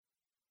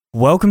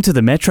Welcome to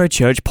the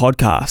Metrochurch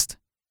podcast.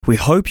 We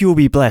hope you will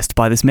be blessed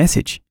by this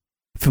message.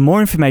 For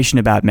more information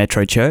about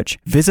Metrochurch,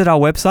 visit our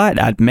website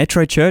at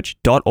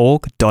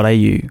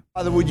metrochurch.org.au.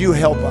 Father, would you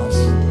help us?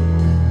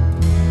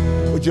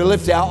 Would you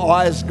lift our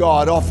eyes,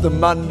 God, off the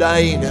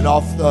mundane and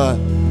off the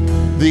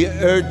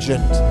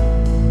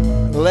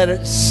urgent? Let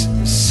it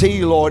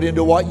see, Lord,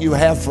 into what you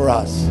have for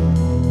us,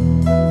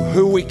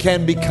 who we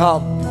can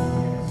become,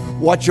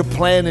 what your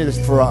plan is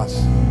for us.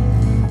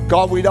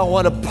 God, we don't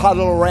want to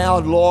puddle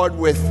around, Lord,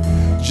 with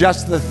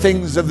just the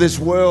things of this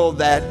world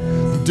that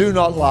do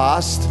not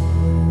last.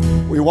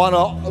 We want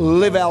to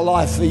live our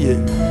life for you.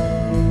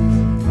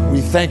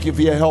 We thank you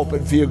for your help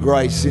and for your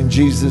grace in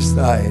Jesus'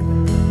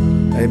 name.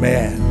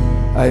 Amen.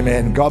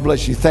 Amen. God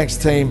bless you. Thanks,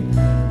 team.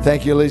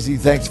 Thank you, Lizzie.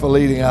 Thanks for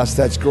leading us.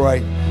 That's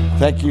great.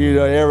 Thank you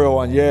to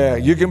everyone. Yeah,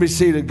 you can be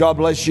seated. God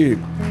bless you.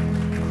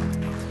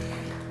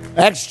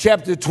 Acts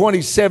chapter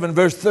 27,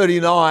 verse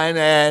 39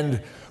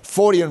 and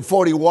 40 and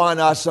 41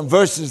 are some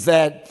verses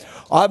that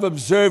I've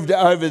observed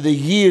over the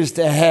years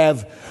to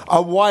have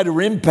a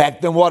wider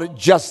impact than what it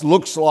just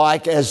looks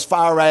like as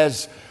far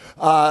as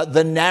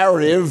the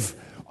narrative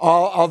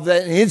of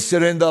the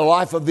incident in the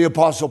life of the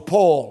Apostle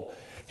Paul.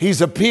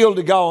 He's appealed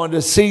to go on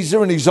to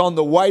Caesar, and he's on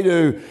the way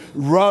to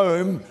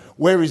Rome,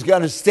 where he's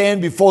going to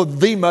stand before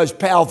the most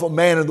powerful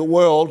man in the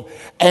world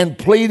and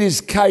plead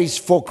his case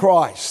for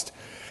Christ.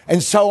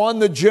 And so on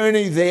the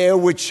journey there,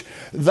 which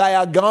they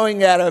are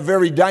going at a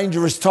very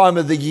dangerous time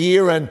of the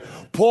year, and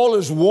Paul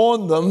has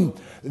warned them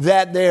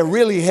that they're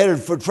really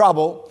headed for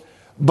trouble,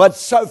 but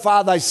so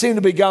far they seem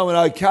to be going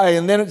okay.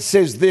 And then it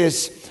says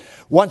this,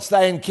 once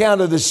they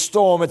encounter this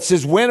storm, it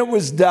says, when it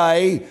was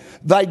day,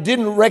 they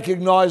didn't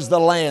recognize the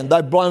land.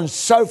 They've blown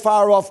so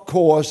far off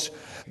course,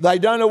 they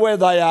don't know where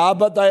they are,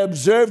 but they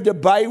observed a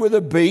bay with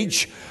a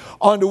beach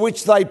onto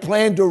which they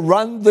planned to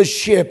run the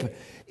ship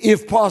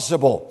if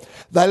possible.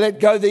 They let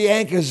go the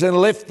anchors and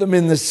left them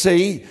in the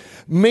sea.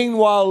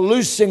 Meanwhile,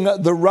 loosing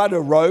the rudder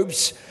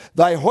ropes,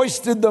 they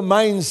hoisted the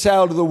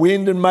mainsail to the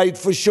wind and made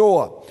for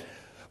shore.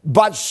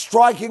 But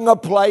striking a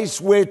place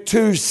where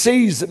two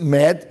seas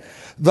met,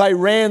 they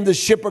ran the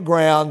ship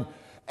aground,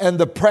 and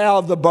the prow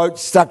of the boat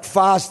stuck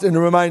fast and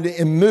remained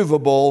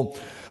immovable,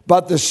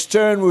 but the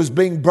stern was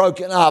being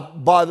broken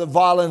up by the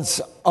violence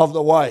of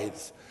the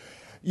waves.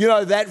 You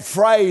know, that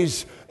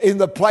phrase, in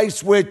the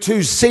place where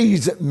two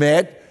seas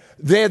met,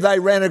 there they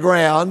ran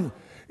aground,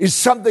 is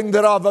something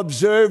that I've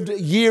observed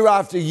year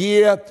after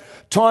year,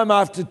 time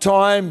after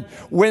time,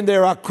 when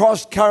there are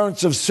cross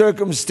currents of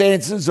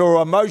circumstances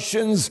or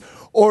emotions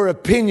or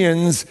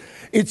opinions.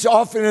 It's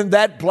often in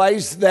that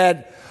place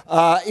that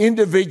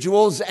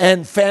individuals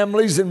and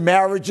families and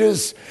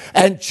marriages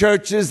and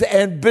churches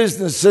and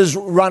businesses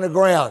run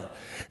aground.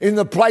 In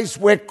the place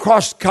where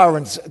cross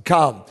currents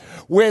come,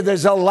 where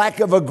there's a lack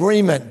of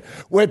agreement,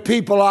 where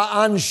people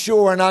are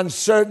unsure and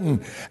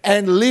uncertain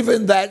and live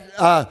in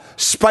that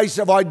space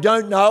of I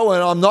don't know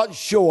and I'm not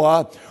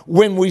sure.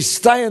 When we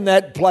stay in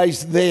that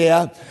place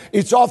there,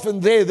 it's often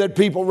there that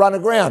people run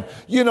aground.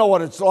 You know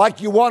what it's like.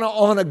 You want to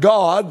honor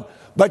God,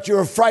 but you're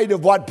afraid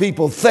of what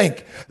people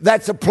think.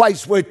 That's a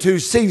place where two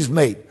seas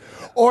meet.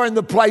 Or in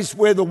the place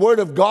where the Word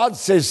of God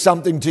says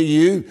something to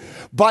you,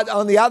 but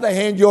on the other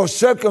hand, your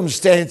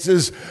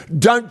circumstances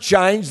don't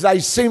change. They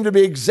seem to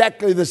be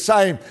exactly the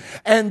same.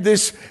 And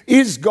this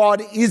is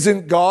God,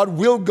 isn't God,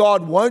 will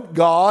God, won't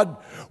God,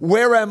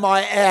 where am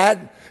I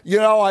at? You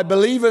know, I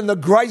believe in the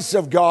grace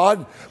of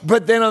God,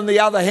 but then on the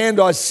other hand,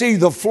 I see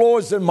the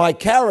flaws in my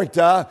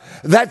character.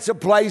 That's a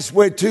place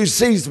where two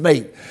seas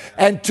meet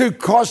and two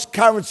cross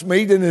currents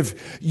meet. And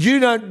if you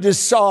don't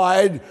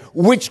decide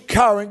which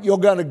current you're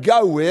going to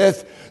go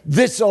with,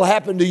 this will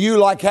happen to you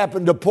like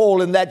happened to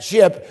Paul in that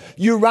ship.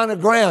 You run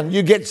aground,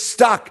 you get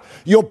stuck,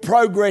 your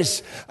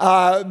progress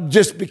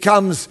just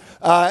becomes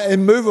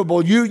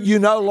immovable. You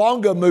no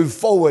longer move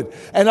forward.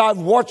 And I've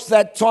watched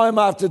that time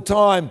after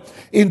time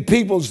in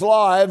people's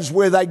lives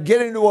where they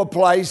get into a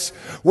place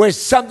where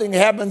something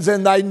happens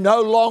and they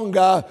no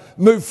longer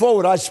move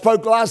forward. I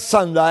spoke last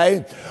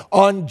Sunday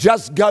on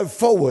Just Go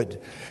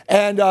Forward.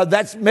 And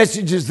that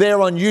message is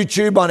there on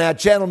YouTube on our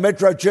channel,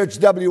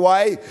 Metrochurch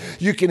WA.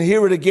 You can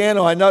hear it again.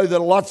 I know that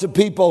lots of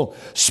people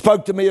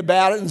spoke to me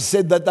about it and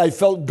said that they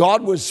felt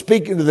God was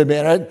speaking to them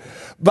in it.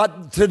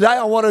 But today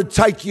I want to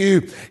take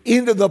you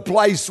into the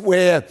place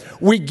where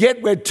we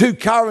get where two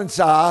currents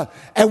are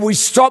and we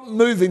stop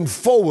moving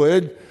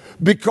forward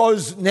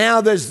because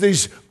now there's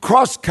these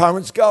cross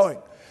currents going.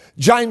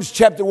 James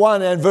chapter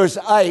 1 and verse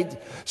 8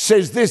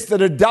 says this,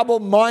 that a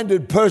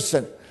double-minded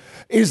person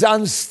is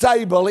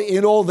unstable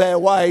in all their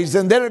ways.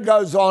 And then it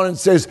goes on and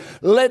says,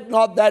 let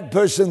not that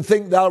person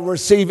think they'll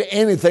receive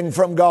anything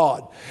from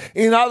God.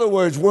 In other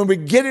words, when we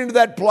get into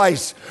that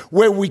place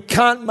where we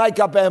can't make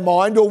up our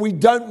mind or we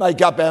don't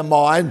make up our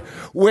mind,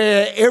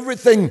 where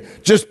everything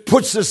just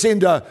puts us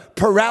into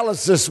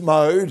paralysis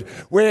mode,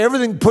 where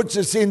everything puts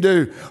us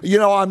into,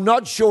 I'm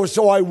not sure,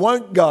 so I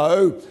won't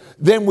go,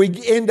 then we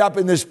end up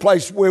in this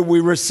place where we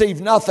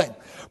receive nothing.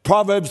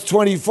 Proverbs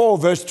 24,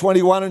 verse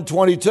 21 and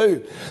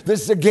 22.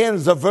 This again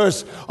is a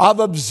verse,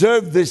 I've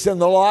observed this in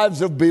the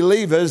lives of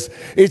believers.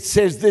 It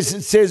says this,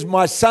 it says,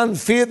 my son,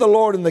 fear the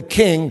Lord and the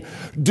King.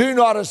 Do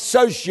not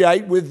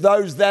associate with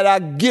those that are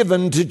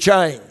given to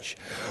change.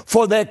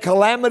 For their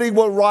calamity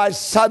will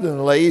rise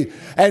suddenly,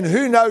 and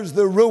who knows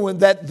the ruin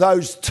that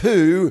those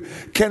two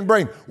can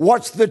bring.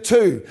 What's the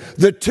two?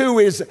 The two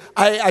is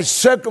a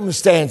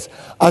circumstance,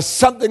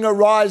 something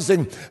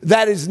arising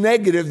that is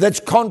negative,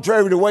 that's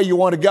contrary to where you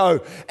want to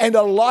go, and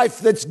a life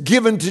that's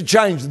given to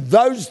change.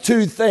 Those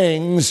two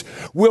things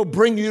will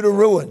bring you to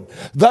ruin.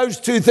 Those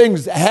two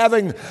things,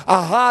 having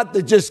a heart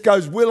that just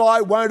goes, will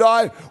I, won't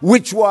I,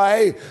 which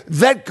way,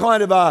 that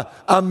kind of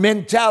a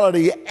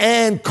mentality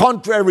and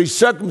contrary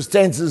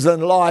circumstances in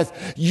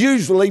life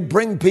usually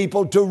bring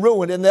people to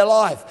ruin in their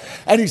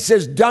life. And he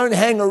says, don't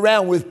hang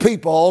around with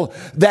people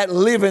that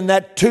live in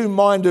that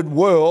two-minded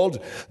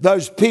world,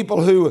 those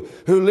people who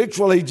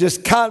literally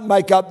just can't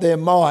make up their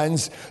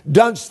minds.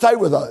 Don't stay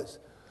with those.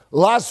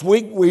 Last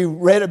week we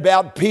read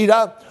about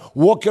Peter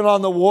walking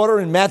on the water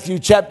in Matthew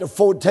chapter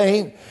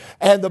 14.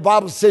 And the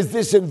Bible says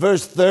this in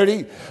verse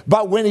 30,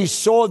 but when he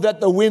saw that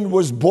the wind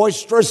was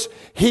boisterous,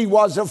 he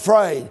was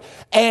afraid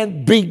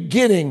and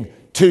beginning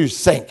to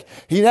sink.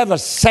 He never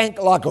sank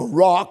like a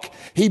rock.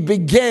 He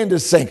began to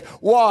sink.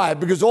 Why?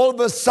 Because all of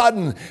a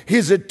sudden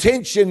his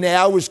attention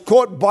now was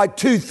caught by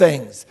two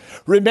things.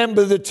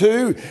 Remember the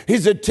two?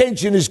 His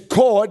attention is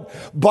caught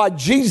by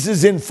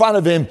Jesus in front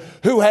of him,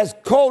 who has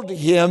called to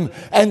him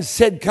and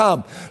said,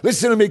 come.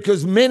 Listen to me,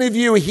 because many of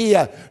you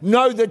here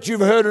know that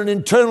you've heard an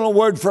internal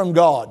word from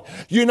God.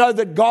 You know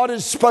that God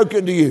has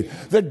spoken to you,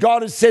 that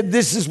God has said,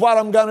 this is what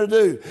I'm going to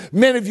do.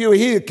 Many of you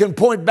here can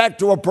point back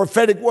to a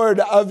prophetic word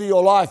over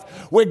your life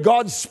where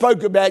God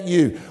spoke about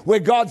you, where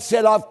God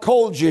said, I've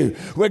called you,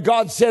 where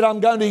God said, I'm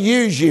going to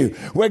use you,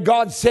 where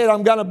God said,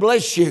 I'm going to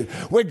bless you,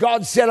 where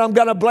God said, I'm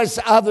going to bless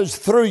others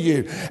through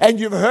you. And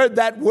you've heard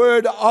that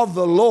word of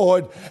the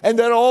Lord, and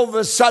then all of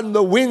a sudden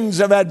the winds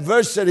of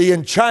adversity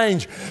and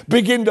change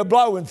begin to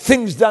blow, and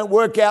things don't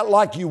work out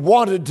like you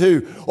wanted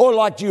to or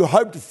like you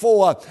hoped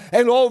for,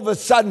 and all of a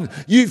sudden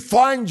you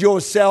find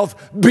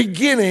yourself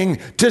beginning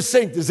to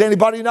sink. Does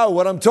anybody know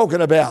what I'm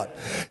talking about?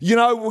 You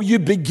know, you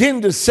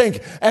begin to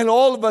sink, and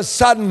all of a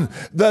sudden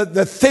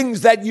the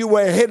things that you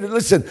were headed,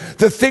 listen,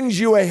 the things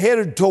you were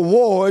headed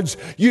towards,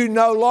 you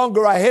no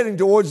longer are heading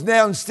towards.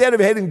 Now, instead of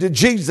heading to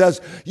Jesus,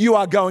 you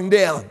are going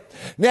down.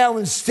 Now,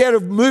 instead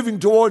of moving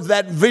towards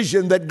that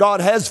vision that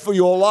God has for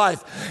your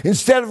life,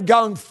 instead of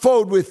going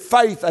forward with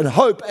faith and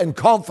hope and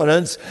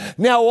confidence,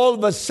 now all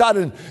of a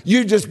sudden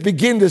you just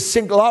begin to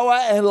sink lower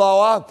and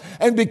lower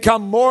and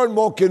become more and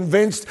more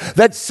convinced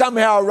that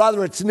somehow or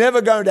other it's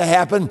never going to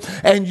happen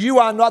and you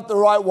are not the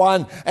right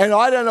one, and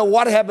I don't know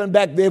what happened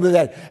back there with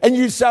that. And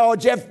you say, oh,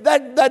 Geoff,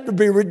 that would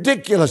be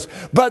ridiculous.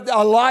 But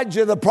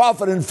Elijah the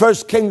prophet in 1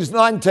 Kings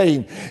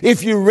 19,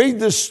 if you read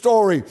the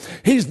story,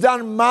 he's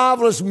done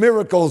marvelous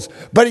miracles.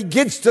 But he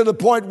gets to the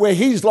point where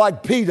he's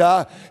like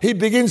Peter, he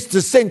begins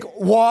to sink.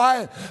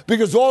 Why?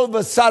 Because all of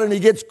a sudden he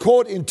gets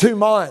caught in two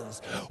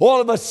minds. All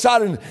of a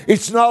sudden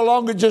it's no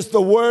longer just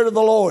the word of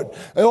the Lord.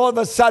 And all of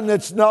a sudden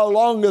it's no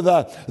longer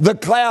the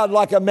cloud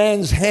like a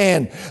man's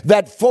hand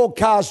that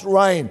forecast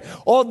rain.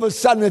 All of a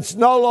sudden it's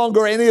no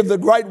longer any of the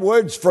great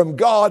words from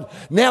God.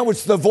 Now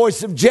it's the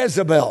voice of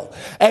Jezebel.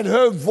 And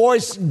her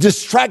voice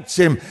distracts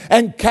him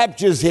and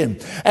captures him.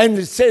 And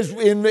it says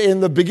in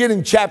the beginning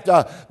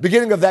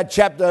of that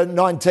chapter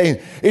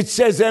 19, it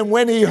says, and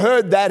when he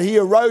heard that, he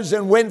arose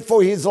and went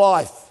for his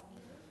life.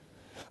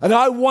 And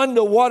I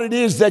wonder what it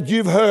is that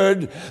you've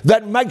heard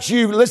that makes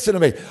you, listen to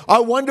me, I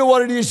wonder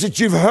what it is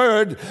that you've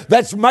heard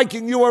that's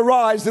making you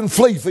arise and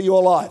flee for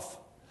your life.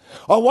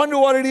 I wonder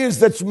what it is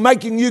that's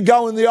making you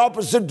go in the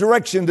opposite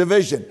direction to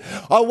vision.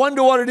 I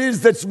wonder what it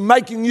is that's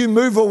making you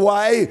move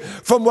away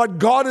from what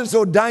God has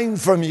ordained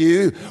from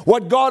you,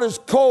 what God has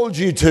called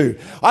you to.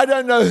 I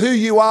don't know who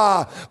you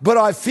are, but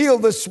I feel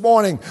this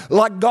morning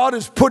like God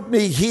has put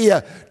me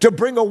here to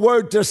bring a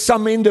word to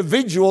some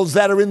individuals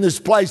that are in this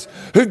place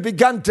who've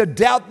begun to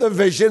doubt the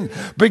vision,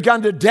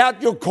 begun to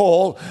doubt your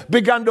call,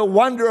 begun to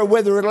wonder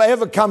whether it'll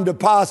ever come to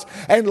pass.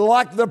 And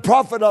like the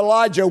prophet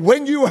Elijah,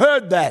 when you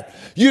heard that,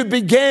 you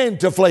began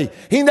to flee.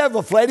 He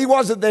never fled. He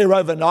wasn't there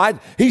overnight.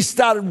 He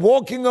started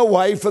walking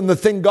away from the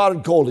thing God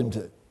had called him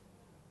to.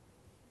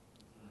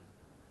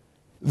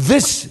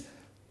 This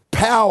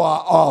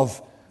power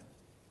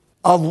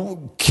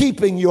of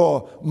keeping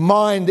your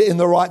mind in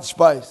the right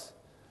space.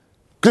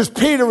 Because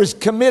Peter is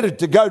committed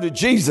to go to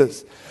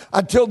Jesus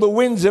until the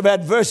winds of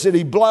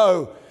adversity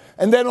blow.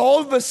 And then all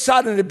of a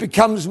sudden it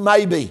becomes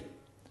maybe.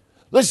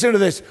 Listen to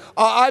this.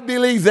 I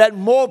believe that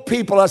more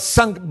people are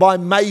sunk by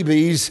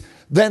maybes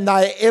than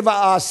they ever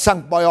are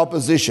sunk by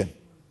opposition.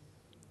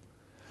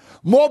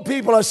 More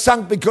people are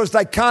sunk because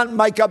they can't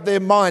make up their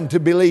mind to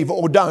believe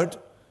or don't.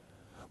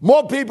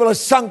 More people are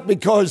sunk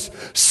because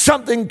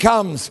something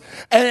comes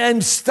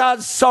and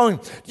starts sowing.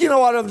 You know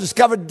what I've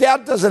discovered?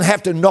 Doubt doesn't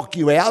have to knock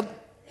you out.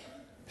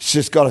 It's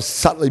just got to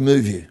subtly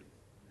move you.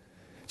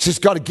 It's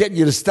just got to get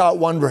you to start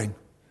wondering.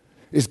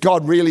 Is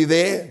God really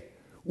there?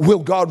 Will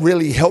God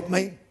really help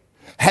me?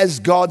 Has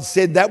God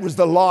said? That was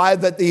the lie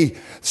that the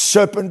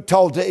serpent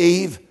told to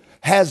Eve.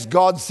 Has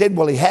God said?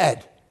 Well, he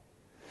had.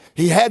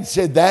 He had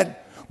said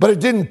that, but it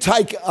didn't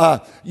take an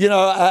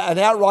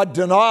outright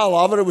denial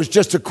of it. It was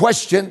just a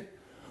question.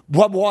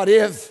 What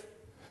if?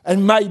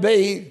 And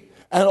maybe.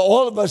 And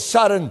all of a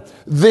sudden,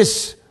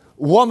 this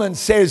woman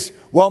says,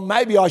 well,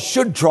 maybe I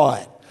should try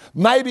it.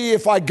 Maybe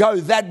if I go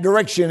that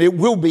direction, it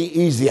will be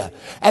easier.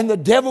 And the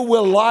devil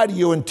will lie to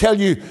you and tell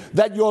you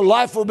that your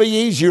life will be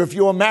easier if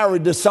you're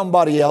married to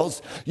somebody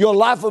else. Your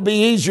life will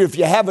be easier if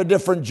you have a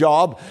different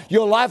job.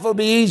 Your life will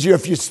be easier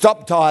if you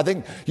stop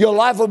tithing. Your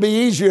life will be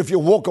easier if you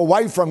walk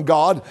away from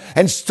God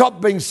and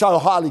stop being so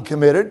highly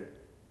committed.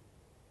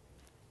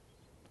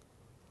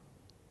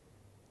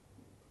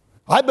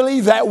 I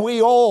believe that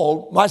we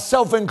all,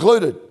 myself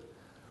included,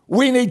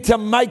 we need to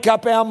make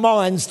up our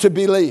minds to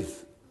believe.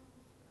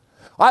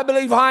 I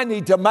believe I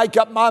need to make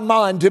up my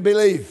mind to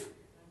believe.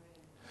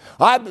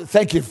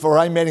 Thank you for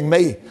amening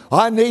me.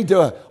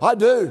 I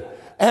do.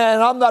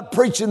 And I'm not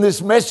preaching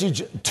this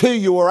message to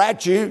you or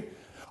at you.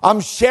 I'm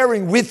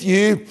sharing with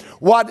you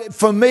what,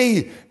 for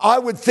me, I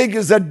would think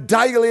is a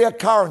daily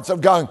occurrence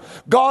of going,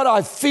 God,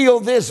 I feel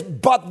this,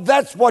 but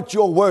that's what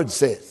your word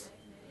says.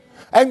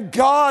 And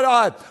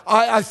God,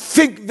 I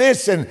think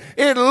this and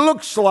it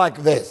looks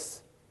like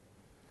this.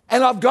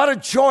 And I've got a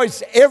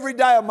choice every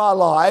day of my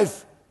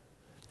life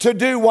to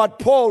do what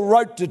Paul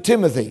wrote to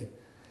Timothy,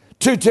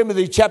 2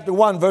 Timothy chapter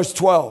 1, verse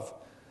 12.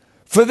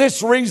 For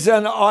this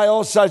reason I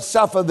also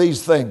suffer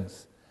these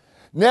things.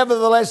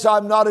 Nevertheless,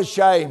 I'm not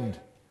ashamed,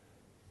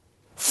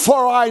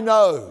 for I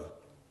know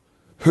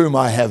whom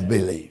I have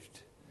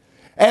believed.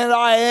 And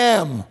I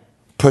am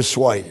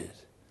persuaded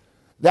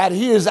that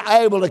he is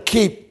able to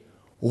keep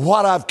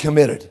what I've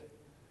committed.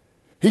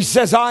 He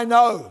says, I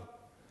know,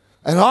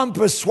 and I'm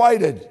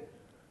persuaded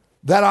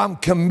that I'm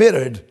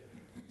committed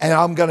and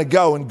I'm going to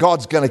go and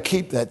God's going to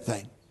keep that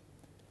thing.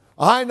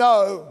 I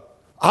know,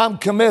 I'm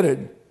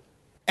committed,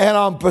 and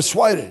I'm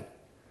persuaded.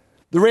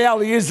 The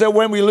reality is that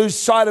when we lose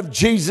sight of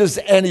Jesus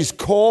and his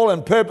call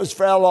and purpose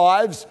for our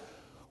lives,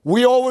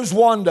 we always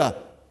wander.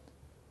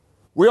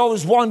 We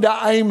always wander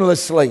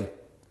aimlessly.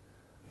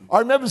 I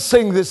remember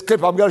seeing this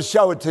clip. I'm going to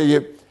show it to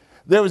you.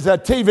 There was a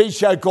TV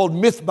show called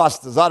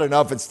Mythbusters. I don't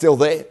know if it's still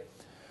there.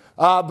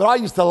 But I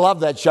used to love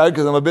that show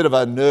because I'm a bit of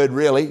a nerd,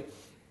 really.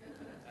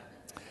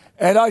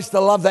 And I used to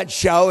love that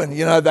show, and,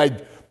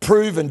 they'd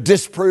prove and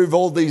disprove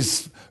all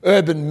these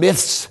urban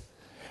myths.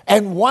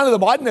 And one of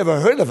them, I'd never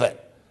heard of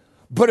it,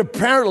 but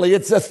apparently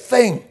it's a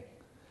thing.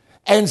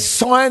 And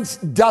science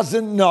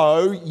doesn't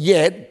know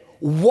yet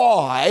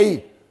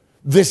why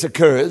this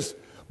occurs.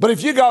 But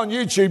if you go on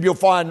YouTube, you'll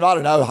find,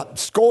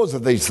 scores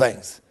of these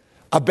things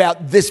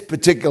about this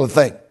particular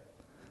thing.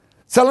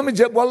 So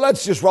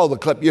let's just roll the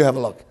clip. You have a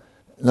look,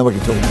 and then we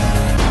can talk about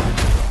it.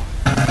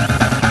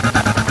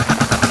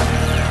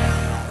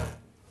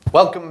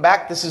 Welcome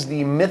back. This is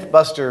the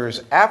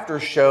Mythbusters After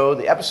Show.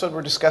 The episode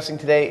we're discussing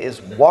today is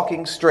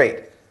Walking Straight.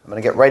 I'm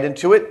going to get right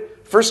into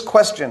it. First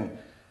question.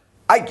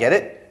 I get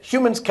it.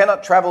 Humans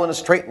cannot travel in a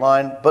straight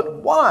line,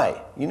 but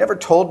why? You never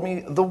told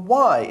me the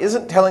why.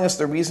 Isn't telling us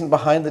the reason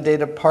behind the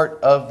data part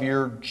of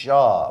your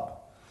job?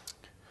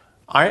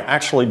 I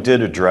actually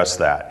did address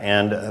that.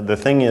 And the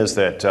thing is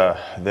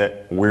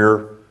that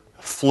we're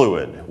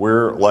fluid.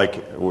 We're like,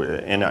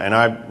 and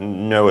I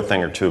know a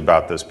thing or two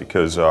about this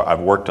because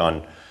I've worked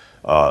on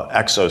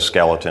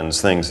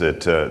exoskeletons, things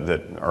that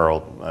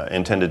are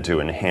intended to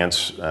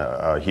enhance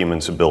a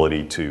human's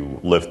ability to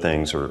lift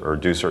things or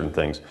do certain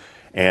things.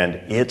 And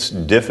it's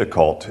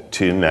difficult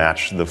to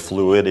match the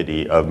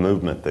fluidity of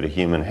movement that a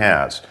human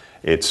has.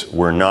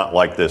 We're not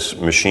like this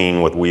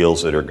machine with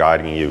wheels that are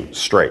guiding you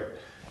straight.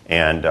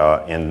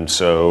 And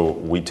so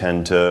we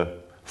tend to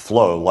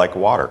flow like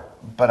water.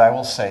 But I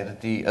will say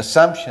that the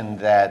assumption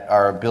that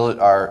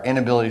our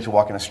inability to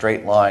walk in a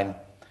straight line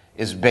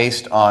is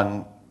based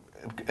on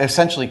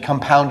essentially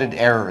compounded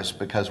errors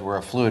because we're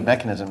a fluid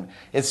mechanism,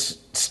 it's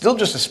still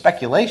just a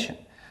speculation.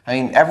 I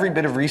mean, every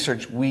bit of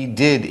research we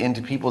did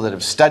into people that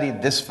have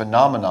studied this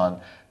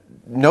phenomenon,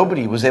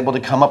 nobody was able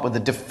to come up with a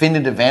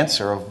definitive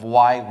answer of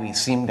why we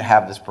seem to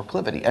have this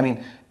proclivity. I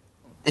mean,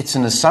 it's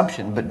an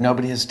assumption, but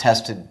nobody has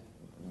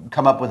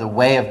come up with a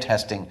way of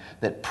testing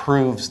that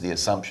proves the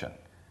assumption.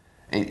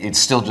 It's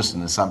still just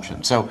an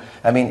assumption. So,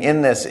 I mean,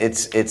 in this,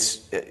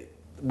 the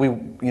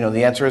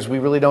answer is we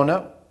really don't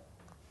know.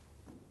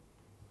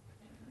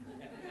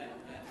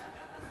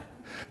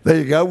 There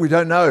you go, we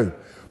don't know.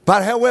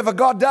 But however,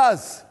 God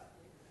does.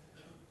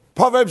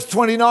 Proverbs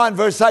 29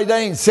 verse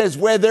 18 says,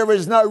 where there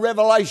is no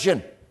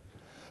revelation,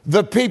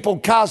 the people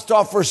cast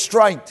off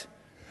restraint.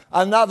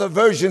 Another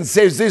version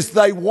says this,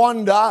 they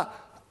wander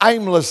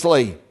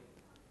aimlessly.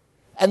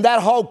 And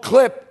that whole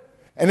clip,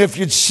 and if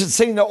you'd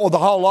seen it or the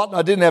whole lot, and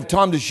I didn't have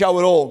time to show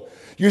it all,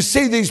 you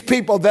see these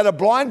people that are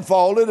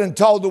blindfolded and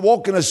told to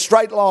walk in a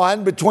straight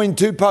line between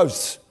two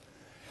posts.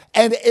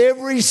 And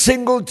every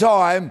single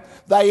time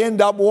they end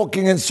up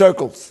walking in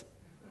circles.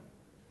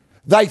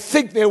 They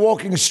think they're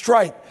walking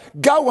straight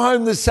Go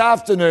home this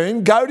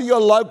afternoon, go to your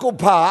local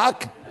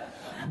park,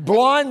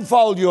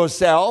 blindfold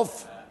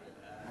yourself,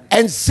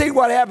 and see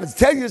what happens.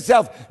 Tell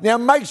yourself, now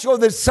make sure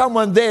there's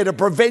someone there to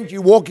prevent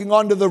you walking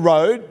onto the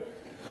road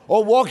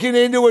or walking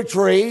into a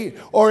tree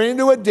or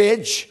into a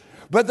ditch.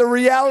 But the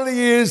reality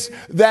is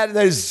that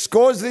there's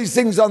scores of these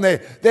things on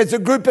there. There's a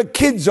group of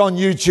kids on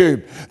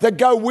YouTube that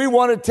go, we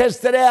want to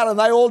test it out, and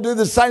they all do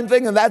the same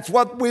thing, and that's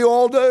what we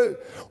all do.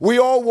 We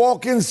all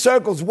walk in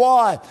circles.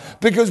 Why?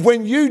 Because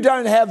when you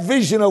don't have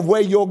vision of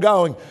where you're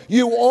going,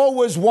 you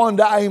always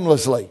wander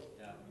aimlessly.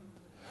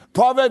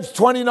 Proverbs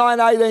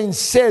 29:18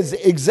 says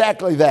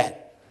exactly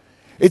that.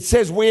 It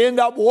says we end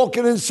up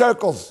walking in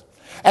circles.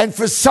 And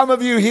for some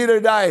of you here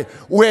today,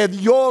 where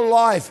your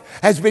life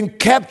has been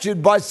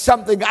captured by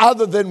something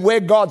other than where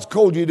God's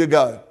called you to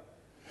go.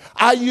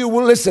 Are you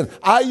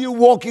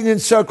walking in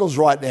circles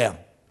right now?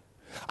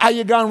 Are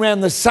you going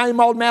around the same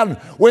old mountain?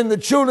 When the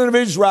children of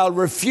Israel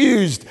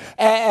refused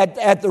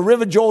at the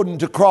River Jordan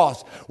to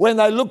cross, when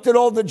they looked at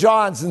all the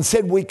giants and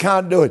said, we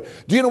can't do it.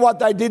 Do you know what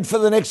they did for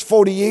the next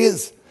 40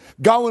 years?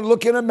 Go and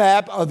look in a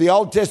map of the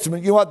Old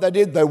Testament. You know what they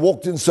did? They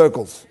walked in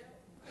circles.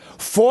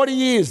 40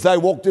 years they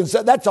walked in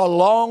circles. That's a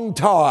long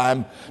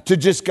time to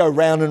just go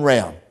round and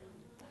round.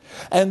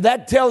 And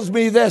that tells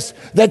me this,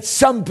 that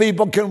some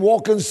people can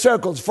walk in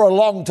circles for a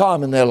long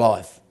time in their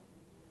life.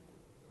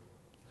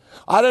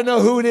 I don't know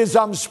who it is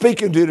I'm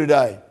speaking to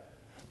today,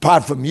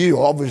 apart from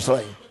you,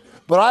 obviously.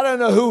 But I don't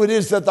know who it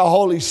is that the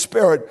Holy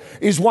Spirit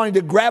is wanting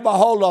to grab a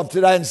hold of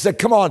today and say,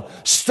 come on,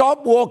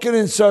 stop walking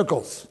in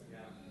circles.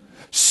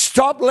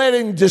 Stop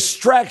letting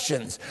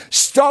distractions,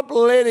 stop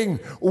letting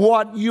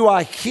what you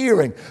are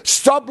hearing,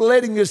 stop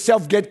letting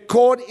yourself get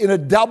caught in a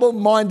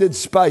double-minded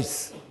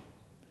space.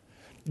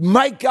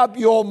 Make up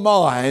your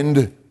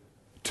mind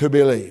to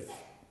believe.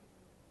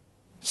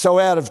 So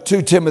out of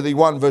 2 Timothy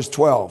 1 verse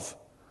 12,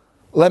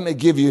 let me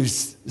give you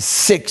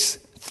 6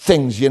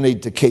 things you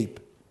need to keep.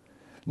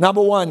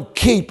 Number 1,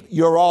 keep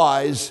your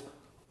eyes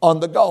on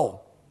the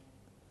goal.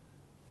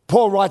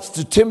 Paul writes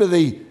to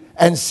Timothy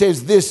and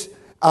says this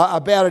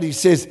about it. He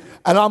says,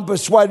 and I'm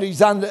persuaded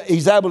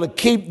he's able to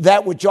keep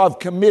that which I've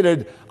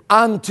committed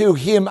unto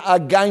him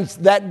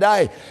against that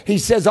day. He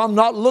says, I'm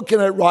not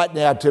looking at right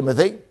now,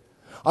 Timothy.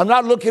 I'm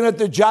not looking at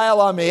the jail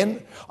I'm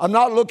in. I'm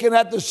not looking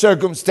at the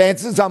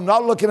circumstances. I'm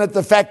not looking at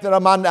the fact that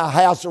I'm under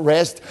house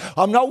arrest.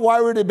 I'm not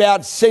worried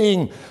about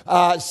seeing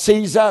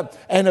Caesar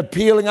and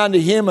appealing unto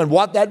him and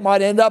what that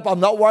might end up. I'm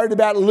not worried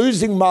about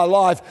losing my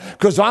life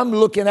because I'm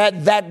looking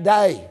at that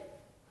day.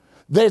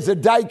 There's a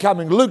day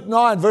coming. Luke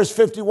 9, verse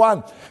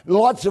 51.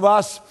 Lots of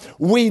us,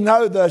 we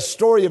know the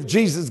story of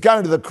Jesus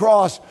going to the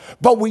cross,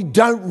 but we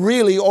don't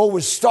really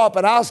always stop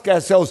and ask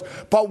ourselves,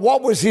 but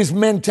what was his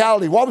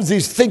mentality? What was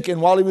his thinking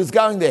while he was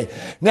going there?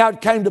 Now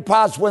it came to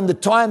pass when the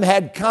time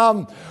had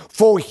come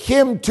for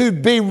him to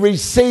be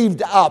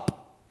received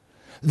up,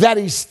 that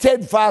he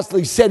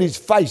steadfastly set his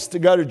face to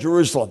go to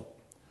Jerusalem.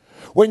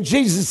 When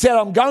Jesus said,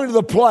 I'm going to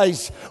the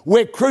place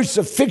where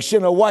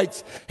crucifixion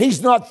awaits,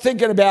 he's not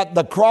thinking about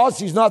the cross.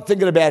 He's not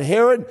thinking about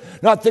Herod,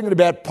 not thinking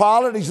about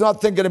Pilate. He's not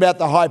thinking about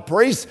the high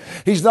priest.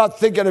 He's not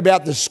thinking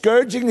about the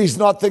scourging. He's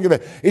not thinking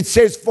about, it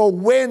says, for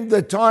when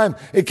the time,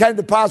 it came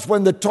to pass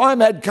when the time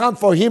had come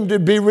for him to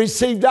be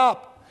received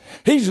up.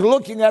 He's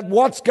looking at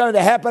what's going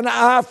to happen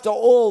after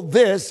all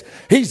this.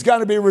 He's going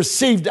to be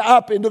received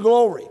up into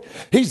glory.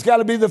 He's going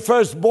to be the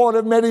firstborn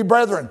of many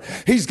brethren.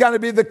 He's going to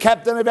be the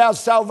captain of our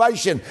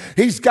salvation.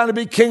 He's going to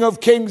be King of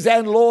kings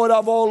and Lord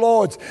of all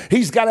lords.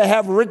 He's going to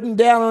have written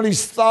down on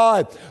his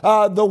thigh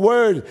the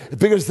word,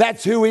 because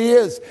that's who he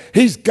is.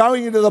 He's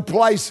going into the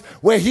place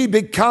where he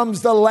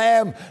becomes the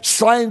lamb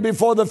slain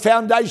before the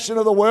foundation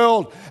of the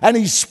world, and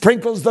he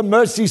sprinkles the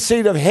mercy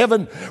seat of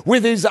heaven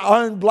with his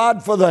own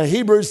blood. For the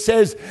Hebrews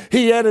says,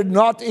 he entered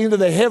not into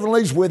the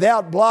heavenlies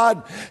without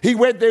blood. He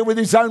went there with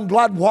his own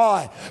blood.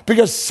 Why?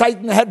 Because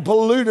Satan had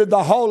polluted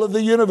the whole of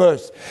the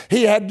universe.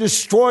 He had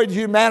destroyed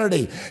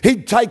humanity.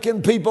 He'd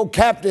taken people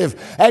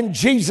captive. And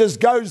Jesus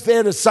goes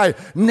there to say,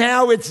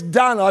 now it's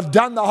done. I've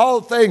done the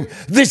whole thing.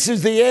 This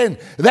is the end.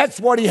 That's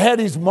what he had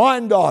his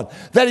mind on,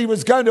 that he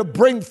was going to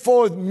bring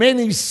forth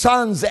many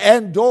sons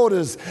and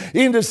daughters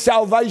into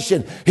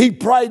salvation. He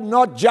prayed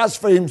not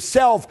just for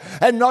himself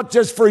and not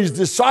just for his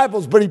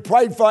disciples, but he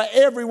prayed for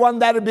everyone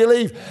that had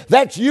believed.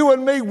 That's you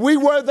and me. We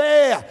were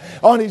there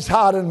on his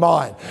heart and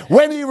mind.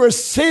 When he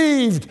was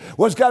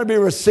going to be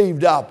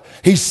received up,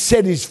 he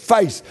set his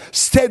face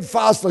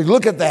steadfastly.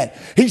 Look at that.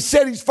 He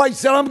set his face,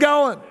 said, I'm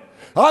going.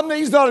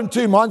 He's not in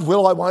two minds.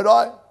 Will I, won't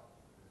I?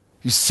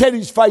 He set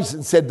his face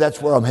and said,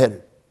 that's where I'm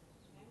headed.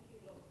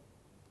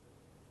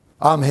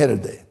 I'm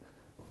headed there.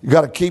 You've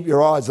got to keep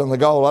your eyes on the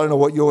goal. I don't know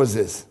what yours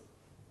is.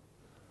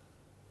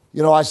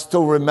 You know, I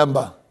still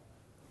remember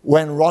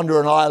when Rhonda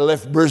and I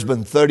left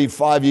Brisbane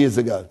 35 years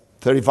ago,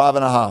 35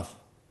 and a half.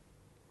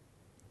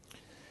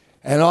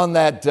 And on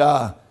that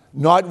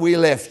night we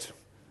left,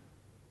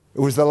 it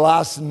was the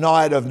last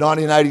night of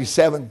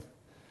 1987.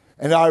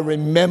 And I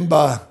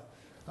remember,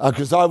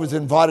 because I was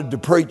invited to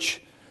preach,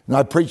 and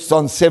I preached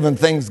on 7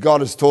 things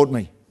God has taught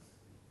me.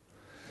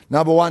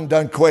 Number 1,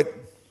 don't quit.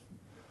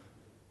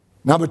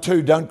 Number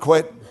 2, don't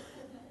quit.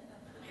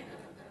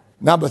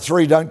 Number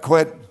 3, don't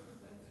quit.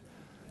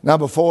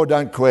 Number 4,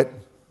 don't quit.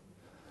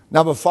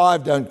 Number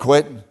 5, don't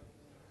quit.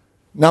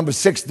 Number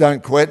 6,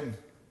 don't quit.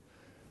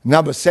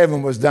 Number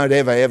 7 was don't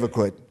ever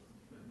quit.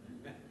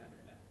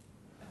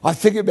 I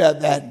think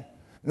about that,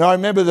 and I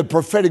remember the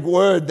prophetic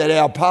word that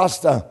our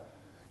pastor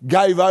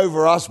gave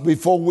over us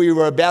before we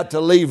were about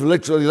to leave,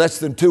 literally less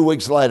than 2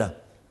 weeks later.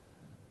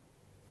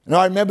 And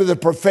I remember the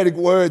prophetic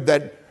word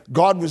that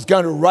God was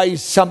going to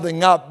raise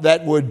something up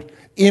that would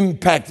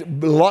impact a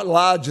lot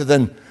larger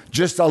than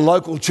just a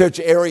local church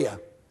area.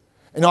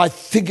 And I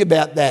think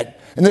about that.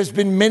 And there's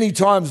been many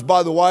times,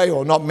 by the way,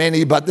 or not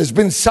many, but there's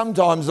been some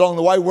times along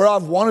the way where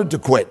I've wanted to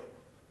quit.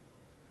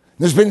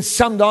 There's been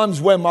some times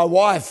where my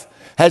wife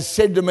has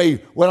said to me,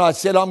 when I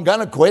said I'm going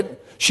to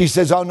quit, she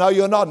says, oh, no,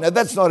 you're not. Now,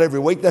 that's not every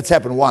week. That's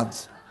happened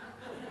once.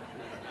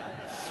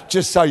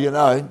 Just so you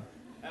know.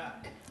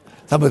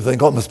 Some people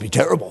think, oh, it must be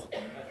terrible.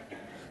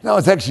 No,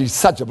 it's actually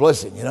such a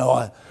blessing. You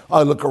know,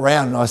 I look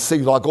around and I see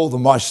like all the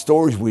nice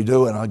stories we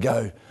do and I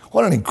go,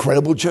 what an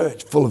incredible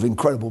church full of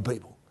incredible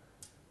people.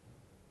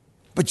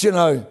 But, you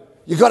know,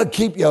 you've got to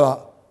keep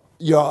your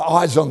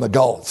eyes on the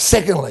goal.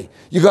 Secondly,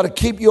 you've got to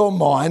keep your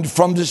mind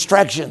from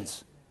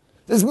distractions.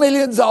 There's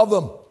millions of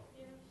them.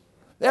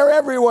 They're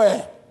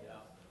everywhere.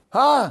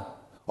 Huh?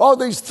 All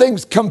these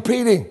things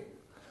competing.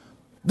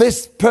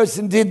 This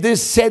person did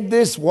this, said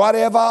this,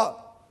 whatever.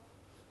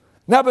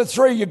 Number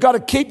 3, you've got to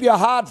keep your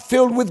heart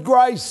filled with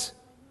grace.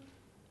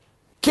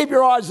 Keep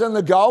your eyes on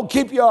the goal.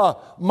 Keep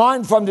your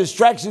mind from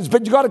distractions,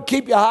 but you've got to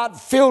keep your heart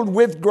filled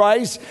with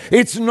grace.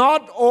 It's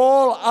not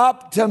all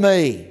up to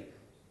me.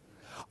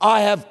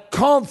 I have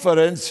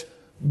confidence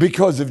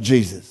because of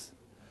Jesus.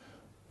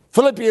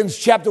 Philippians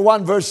chapter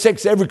 1, verse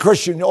 6, every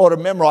Christian ought to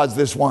memorize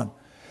this one.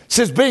 It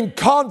says, being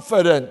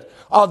confident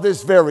of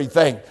this very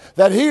thing,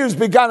 that he who's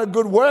begun a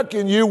good work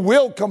in you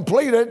will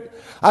complete it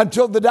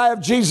until the day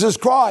of Jesus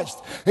Christ.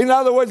 In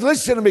other words,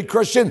 listen to me,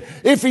 Christian,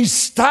 if he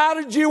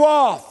started you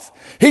off,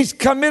 he's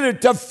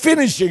committed to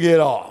finishing it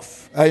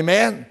off.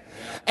 Amen?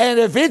 And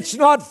if it's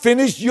not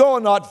finished,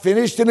 you're not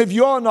finished. And if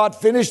you're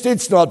not finished,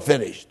 it's not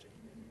finished.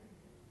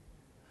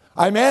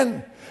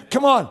 Amen?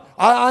 Come on.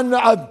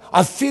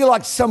 I feel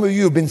like some of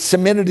you have been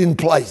cemented in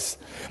place.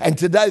 And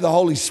today the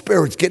Holy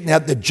Spirit's getting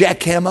out the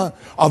jackhammer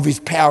of his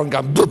power and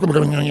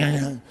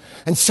going...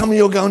 And some of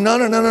you are going, no,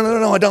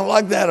 I don't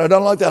like that. I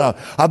don't like that.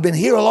 I've been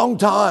here a long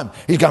time.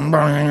 He's going...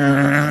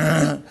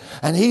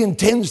 And he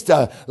intends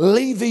to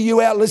lever you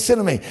out. Listen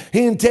to me.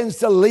 He intends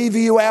to lever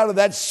you out of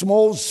that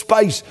small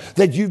space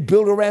that you've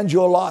built around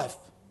your life.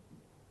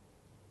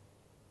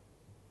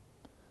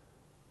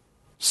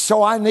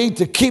 So I need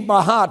to keep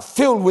my heart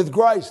filled with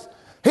grace.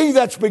 He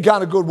that's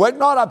begun a good work,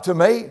 not up to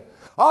me.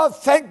 Oh,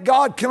 thank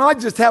God. Can I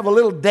just have a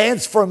little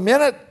dance for a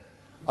minute?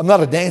 I'm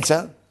not a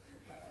dancer.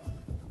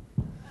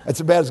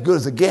 That's about as good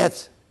as it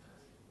gets.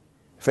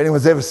 If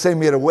anyone's ever seen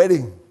me at a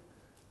wedding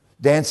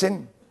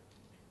dancing,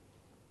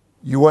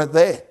 you weren't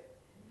there.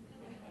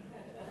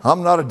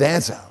 I'm not a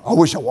dancer. I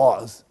wish I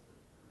was.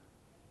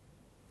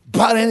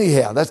 But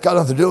anyhow, that's got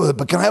nothing to do with it.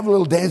 But can I have a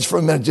little dance for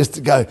a minute just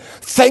to go,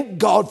 thank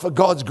God for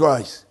God's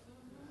grace.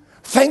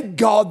 Thank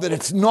God that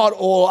it's not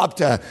all up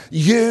to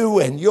you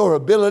and your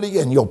ability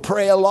and your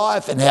prayer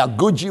life and how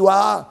good you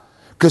are.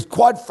 Because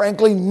quite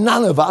frankly,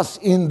 none of us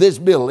in this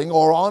building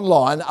or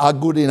online are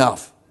good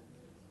enough.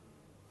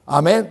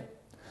 Amen?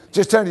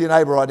 Just turn to your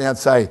neighbour right now and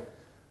say,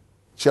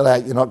 chill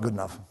out, you're not good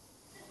enough.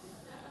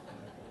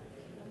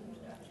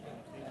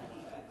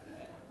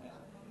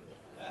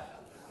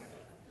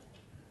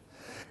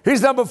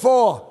 Here's number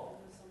 4.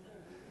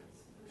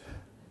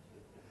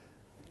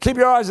 Keep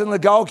your eyes on the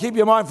goal. Keep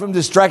your mind from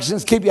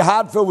distractions. Keep your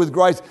heart filled with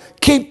grace.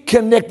 Keep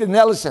connected.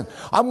 Now listen,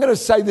 I'm going to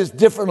say this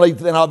differently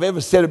than I've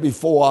ever said it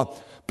before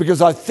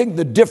because I think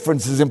the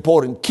difference is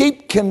important.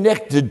 Keep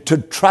connected to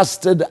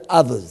trusted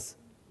others.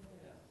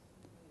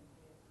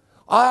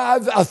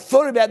 I've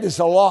thought about this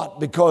a lot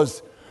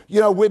because, you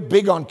know, we're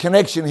big on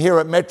connection here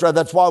at Metro.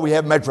 That's why we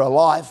have Metro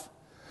Life.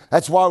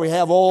 That's why we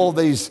have all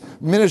these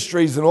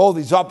ministries and all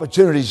these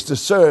opportunities to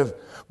serve.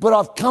 But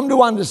I've come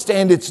to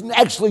understand it's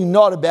actually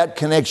not about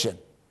connection.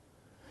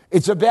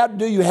 It's about,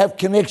 do you have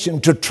connection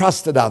to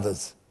trusted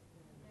others?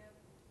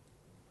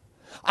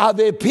 Are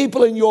there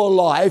people in your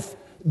life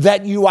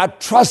that you are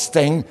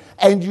trusting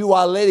and you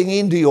are letting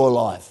into your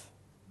life?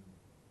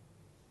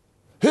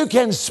 Who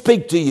can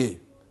speak to you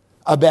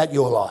about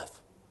your life?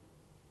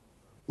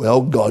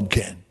 Well, God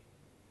can.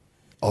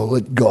 I'll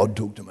let God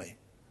talk to me.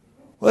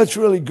 Well, that's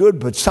really good,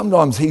 but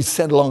sometimes he's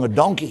sent along a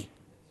donkey.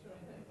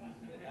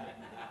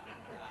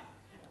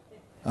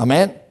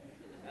 Amen?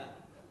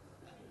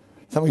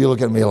 Some of you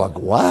look at me like,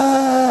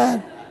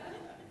 what?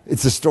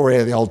 It's the story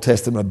of the Old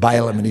Testament,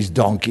 Balaam and his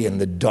donkey, and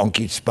the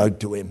donkey spoke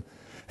to him.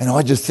 And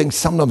I just think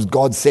sometimes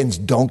God sends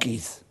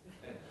donkeys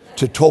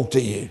to talk to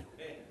you.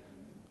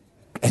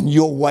 And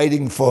you're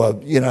waiting for,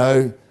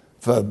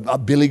 for a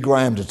Billy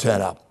Graham to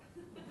turn up.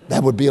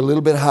 That would be a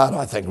little bit hard,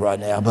 I think, right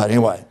now. But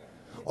anyway.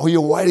 Or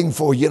you're waiting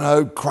for,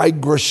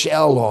 Craig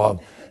Groeschel or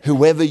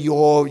whoever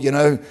you're,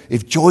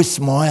 if Joyce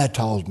Meyer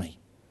told me.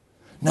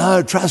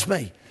 No, trust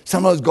me.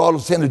 Sometimes God will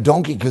send a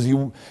donkey because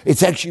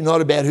it's actually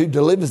not about who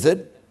delivers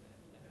it.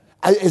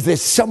 Is there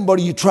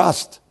somebody you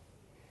trust?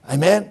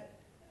 Amen?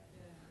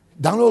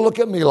 Don't all look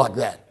at me like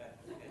that.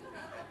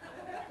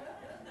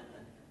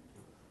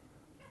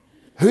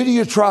 Who do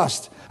you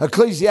trust?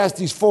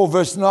 Ecclesiastes 4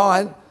 verse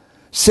 9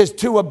 says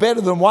 2 are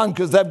better than 1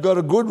 because they've got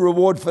a good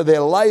reward for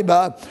their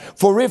labor.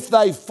 For if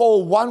they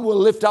fall, 1 will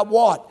lift up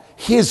what?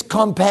 His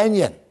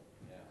companion.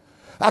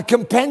 A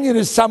companion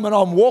is someone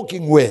I'm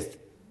walking with,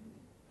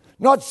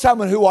 not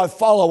someone who I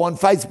follow on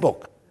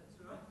Facebook.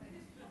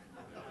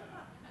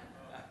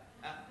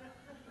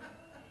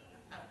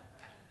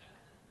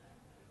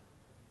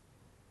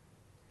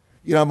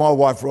 My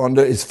wife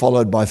Rhonda is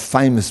followed by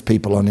famous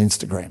people on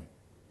Instagram.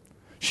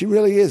 She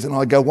really is. And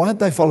I go, why aren't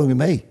they following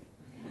me?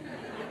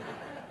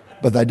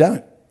 But they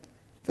don't.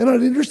 They're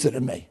not interested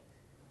in me.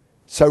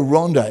 So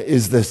Rhonda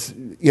is this,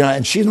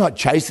 and she's not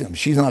chasing them.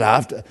 She's not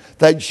after.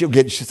 She'll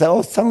say,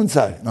 oh,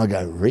 so-and-so. And I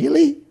go,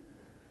 really?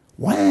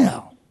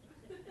 Wow.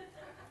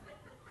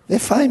 They're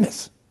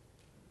famous.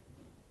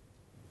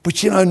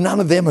 But none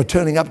of them are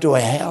turning up to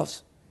a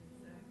house.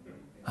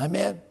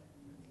 Amen.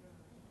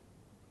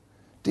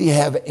 Do you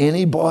have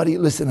anybody,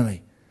 listen to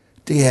me,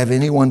 do you have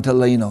anyone to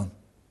lean on?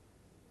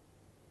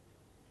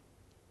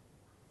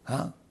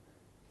 Huh?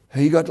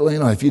 Who you got to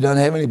lean on? If you don't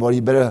have anybody,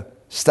 you better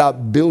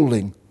start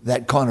building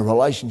that kind of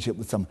relationship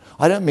with someone.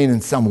 I don't mean in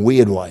some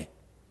weird way.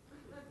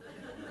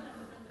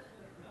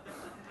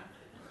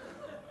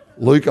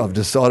 Luke, I've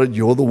decided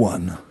you're the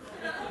one.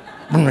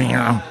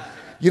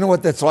 You know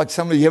what that's like?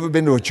 Some of you ever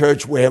been to a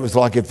church where it was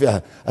like if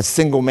a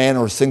single man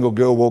or a single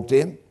girl walked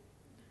in?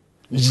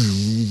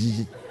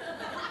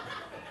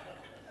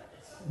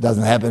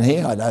 Doesn't happen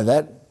here, I know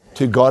that.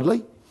 Too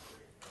godly.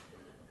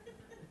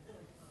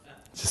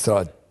 Just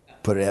thought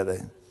I'd put it out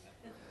there.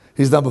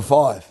 Here's number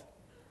 5.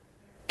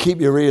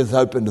 Keep your ears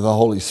open to the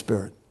Holy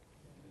Spirit.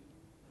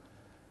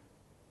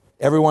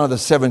 Every one of the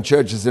 7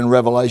 churches in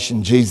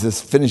Revelation,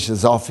 Jesus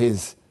finishes off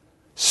his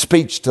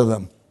speech to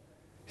them,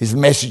 his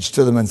message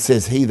to them, and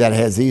says, he that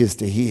has ears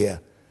to hear,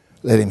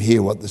 let him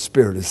hear what the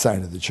Spirit is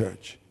saying to the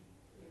church.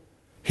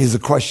 Here's a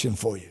question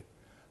for you.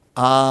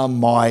 Are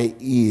my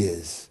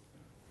ears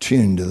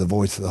tuned to the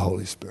voice of the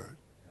Holy Spirit?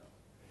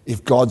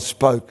 If God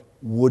spoke,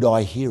 would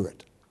I hear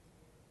it?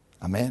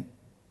 Amen.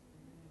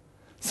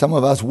 Some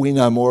of us, we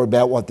know more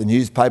about what the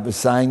newspaper's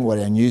saying, what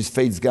our news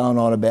feed's going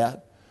on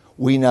about.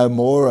 We know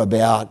more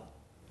about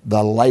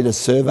the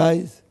latest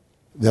surveys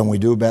than we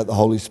do about the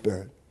Holy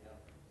Spirit.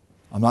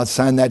 I'm not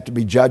saying that to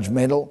be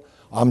judgmental.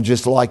 I'm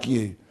just like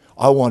you.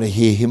 I want to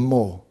hear him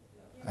more.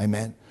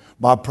 Amen.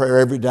 My prayer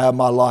every day of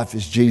my life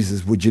is,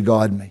 Jesus, would you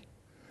guide me?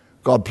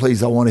 God,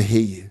 please, I want to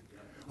hear you.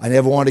 I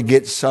never want to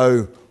get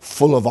so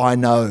full of I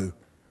know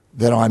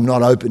that I'm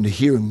not open to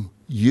hearing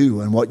you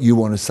and what you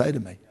want to say to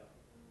me.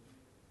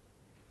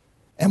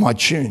 Am I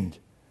tuned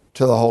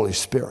to the Holy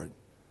Spirit?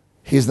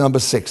 Here's number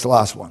 6,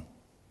 last one.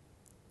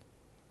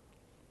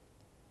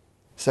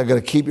 So I've got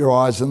to keep your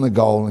eyes on the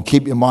goal and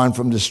keep your mind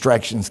from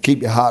distractions.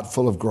 Keep your heart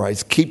full of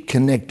grace. Keep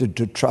connected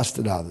to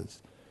trusted others.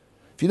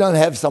 If you don't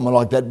have someone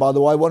like that, by the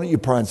way, why don't you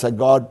pray and say,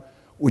 God,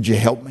 would you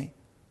help me?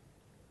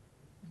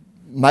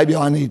 Maybe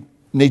I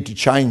need to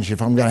change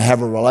if I'm going to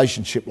have a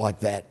relationship like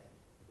that.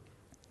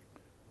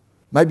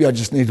 Maybe I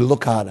just need to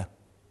look harder.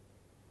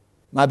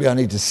 Maybe I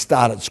need to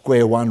start at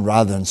square one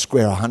rather than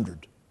square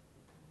 100.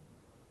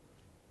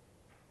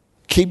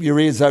 Keep your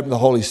ears open to the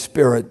Holy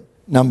Spirit.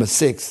 Number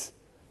 6.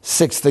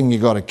 6th thing you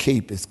got to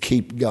keep is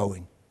keep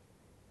going.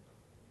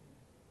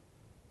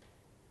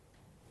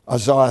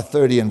 Isaiah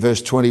 30 and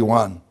verse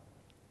 21.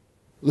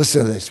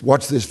 Listen to this.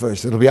 Watch this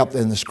verse. It'll be up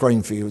there on the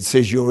screen for you. It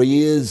says, your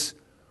ears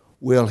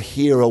will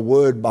hear a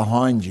word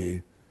behind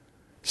you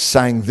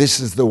saying, this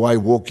is the way,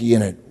 walk ye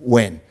in it.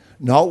 When?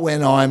 Not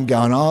when I'm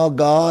going, oh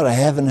God, I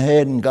haven't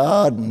heard and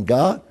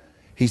God.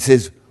 He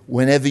says,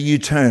 whenever you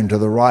turn to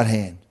the right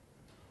hand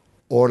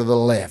or to the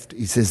left,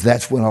 he says,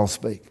 that's when I'll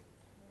speak.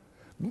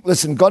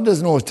 Listen, God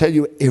doesn't always tell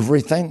you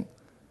everything,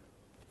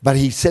 but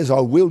he says, I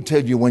will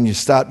tell you when you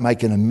start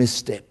making a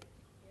misstep.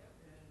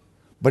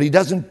 But he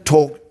doesn't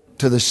talk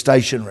to the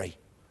stationary.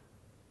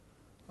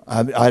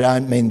 I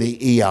don't mean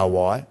the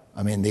E-R-Y,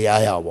 I mean the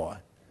A-R-Y.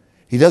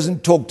 He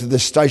doesn't talk to the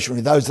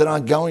stationary, those that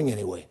aren't going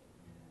anywhere.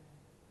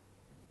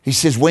 He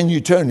says, when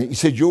you turn, he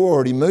said, you're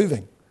already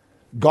moving.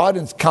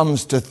 Guidance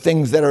comes to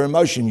things that are in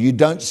motion. You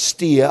don't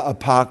steer a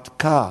parked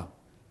car.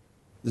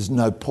 There's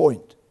no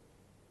point.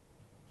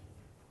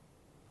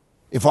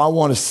 If I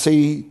want to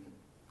see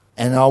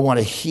and I want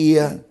to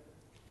hear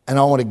and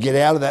I want to get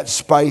out of that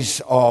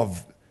space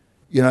of,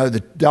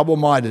 the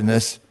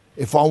double-mindedness,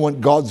 if I want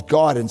God's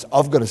guidance,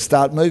 I've got to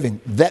start moving.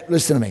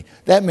 Listen to me,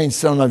 that means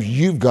sometimes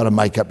you've got to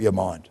make up your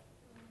mind.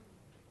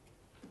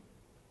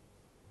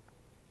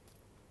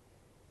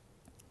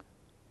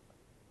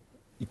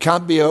 You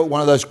can't be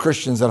one of those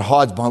Christians that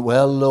hides behind,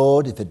 well,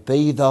 Lord, if it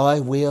be thy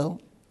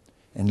will,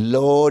 and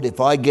Lord, if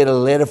I get a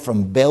letter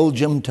from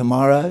Belgium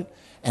tomorrow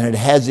and it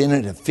has in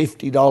it a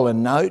 $50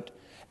 note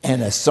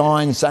and a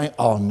sign saying,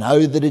 I'll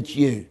know that it's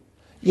you.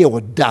 Yeah,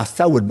 well, dust,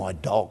 so would my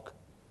dog.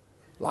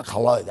 Like,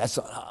 hello, that's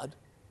not hard.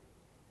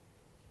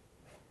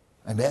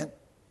 Amen?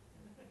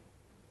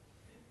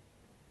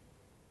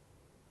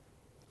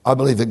 I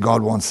believe that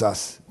God wants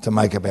us to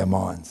make up our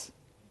minds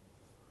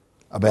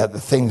about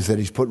the things that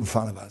he's put in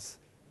front of us.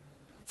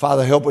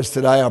 Father, help us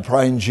today, I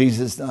pray in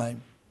Jesus'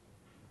 name.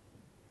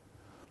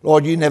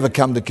 Lord, you never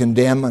come to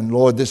condemn, and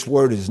Lord, this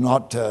word is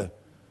not to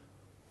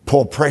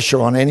pour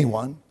pressure on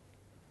anyone.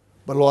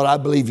 But Lord, I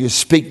believe you're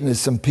speaking to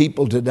some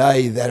people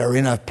today that are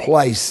in a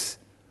place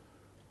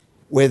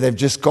where they've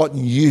just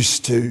gotten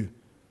used to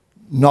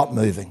not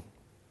moving.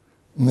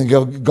 And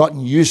they've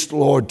gotten used,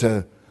 Lord,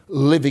 to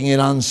living in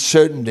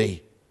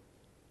uncertainty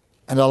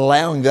and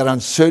allowing that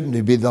uncertainty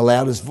to be the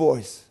loudest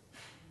voice.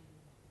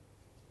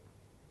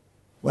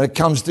 When it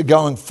comes to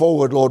going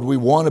forward, Lord, we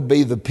want to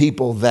be the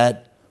people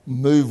that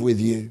move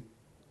with you.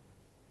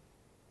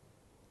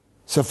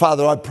 So,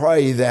 Father, I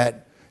pray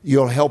that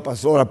you'll help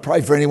us. Lord, I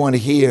pray for anyone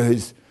here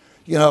who's,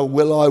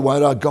 will I,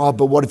 won't I? God,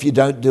 but what if you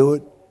don't do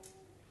it?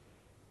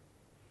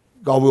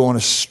 God, we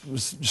want to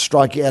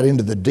strike out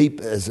into the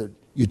deep, as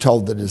you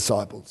told the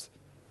disciples.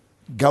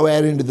 Go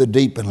out into the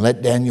deep and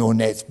let down your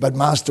nets. But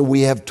Master,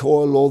 we have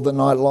toiled all the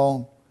night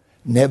long.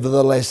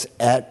 Nevertheless,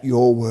 at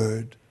your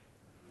word,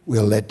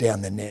 we'll let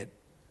down the net.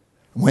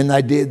 When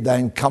they did, they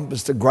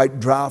encompassed a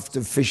great draft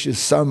of fishes,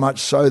 so much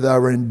so they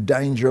were in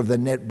danger of the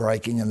net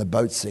breaking and the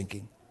boat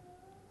sinking.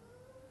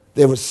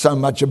 There was so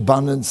much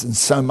abundance and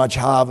so much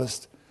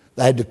harvest.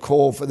 They had to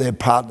call for their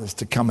partners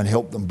to come and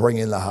help them bring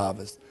in the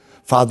harvest.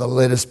 Father,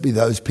 let us be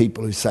those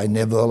people who say,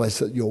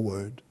 nevertheless at your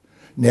word.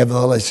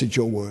 Nevertheless at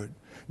your word.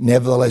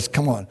 Nevertheless,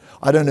 come on.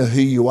 I don't know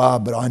who you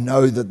are, but I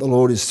know that the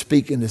Lord is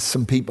speaking to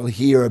some people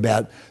here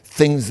about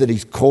things that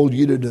he's called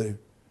you to do.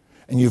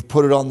 And you've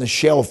put it on the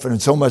shelf, and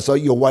it's almost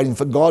like you're waiting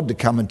for God to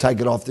come and take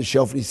it off the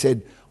shelf. And he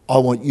said, I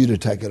want you to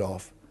take it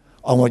off.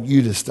 I want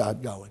you to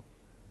start going.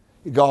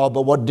 You go, oh,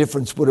 but what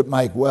difference would it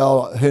make?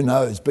 Well, who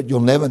knows? But you'll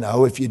never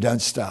know if you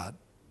don't start.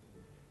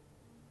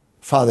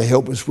 Father,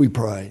 help us, we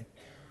pray,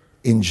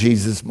 in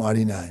Jesus'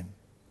 mighty name.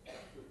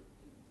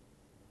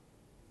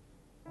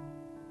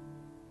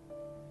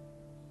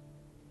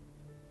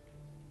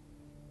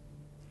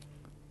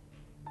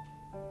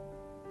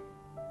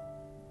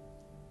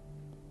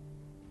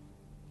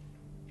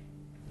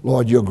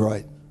 Lord, you're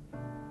great.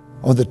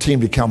 I want the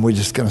team to come. We're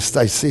just going to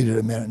stay seated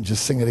a minute and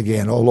just sing it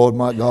again. Oh, Lord,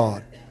 my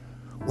God,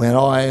 when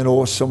I in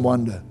awesome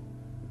wonder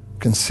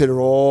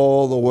consider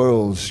all the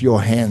worlds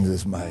your hand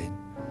has made,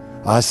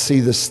 I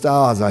see the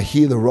stars, I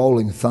hear the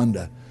rolling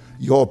thunder,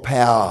 your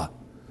power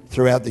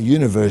throughout the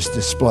universe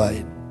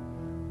displayed.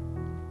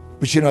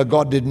 But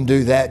God didn't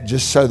do that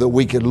just so that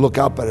we could look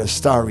up at a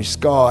starry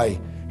sky.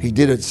 He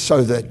did it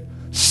so that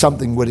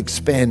something would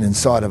expand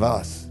inside of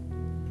us.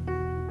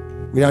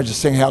 We don't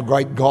just sing how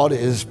great God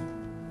is,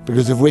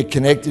 because if we're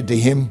connected to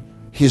him,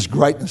 his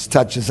greatness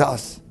touches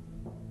us.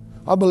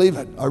 I believe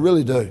it. I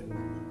really do.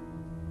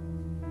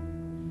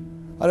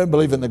 I don't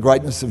believe in the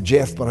greatness of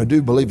Geoff, but I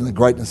do believe in the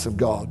greatness of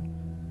God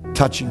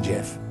touching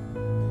Geoff.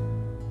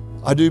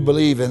 I do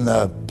believe in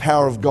the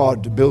power of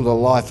God to build a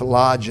life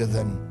larger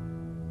than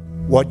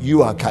what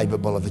you are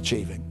capable of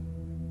achieving.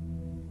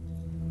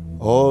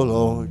 Oh,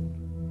 Lord,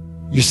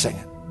 you sing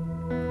it.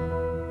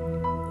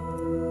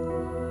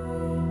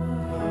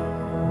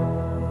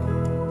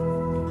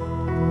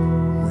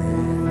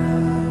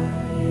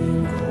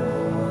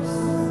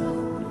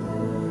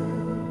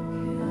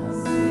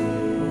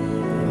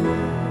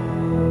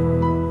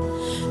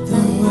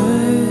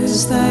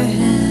 Thy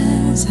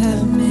hands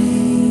have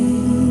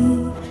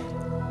made,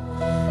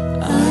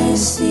 I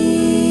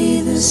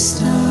see the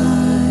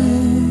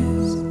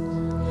stars,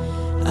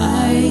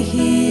 I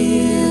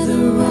hear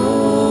the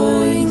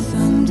roaring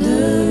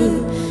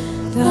thunder,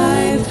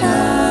 thy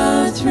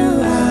power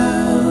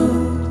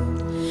throughout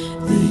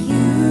the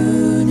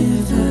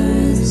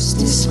universe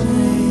displayed.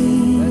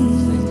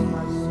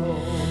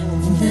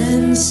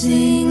 Then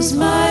sings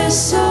my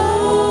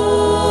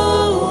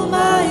soul,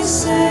 my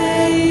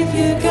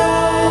Savior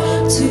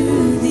God,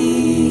 to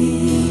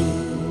thee,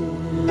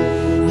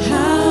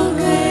 how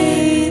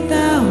great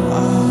thou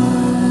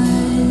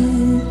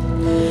art,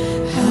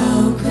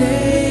 how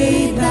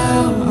great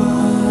thou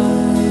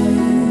art.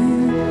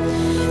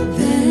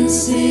 Then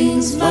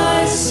sings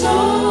my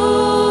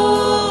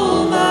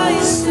soul, my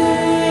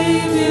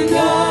Savior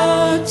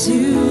God,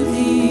 to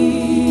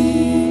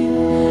thee,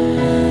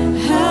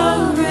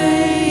 how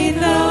great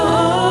thou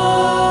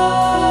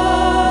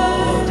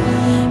art,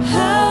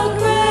 how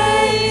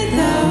great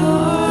thou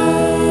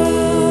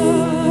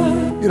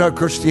art.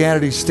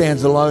 Christianity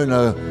stands alone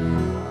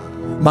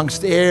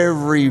amongst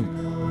every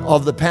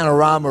of the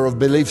panorama of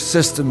belief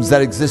systems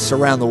that exists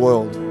around the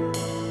world.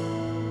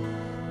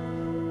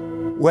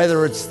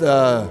 Whether it's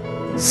the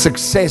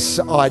success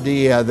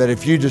idea that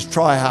if you just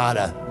try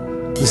harder,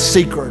 the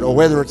secret, or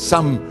whether it's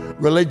some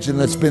religion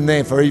that's been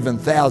there for even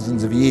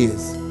thousands of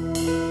years.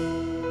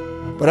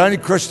 But only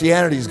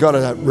Christianity's got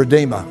a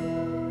redeemer.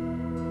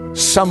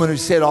 Someone who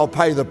said, I'll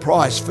pay the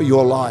price for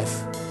your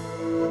life.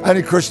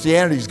 Only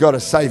Christianity's got a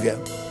saviour.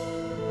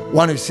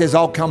 One who says,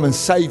 I'll come and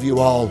save you,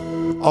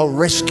 I'll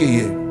rescue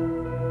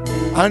you.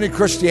 Only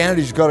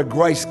Christianity's got a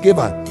grace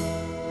giver.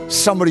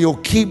 Somebody who'll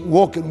keep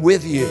walking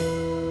with you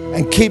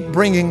and keep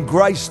bringing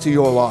grace to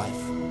your life.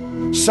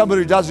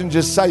 Somebody who doesn't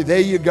just say, there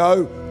you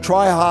go,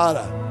 try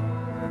harder.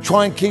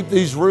 Try and keep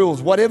these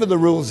rules, whatever the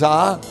rules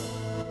are,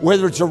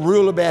 whether it's a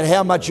rule about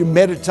how much you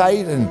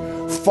meditate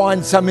and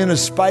find some inner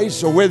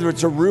space, or whether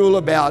it's a rule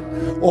about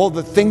all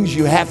the things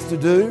you have to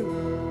do,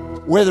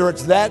 whether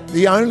it's that,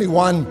 the only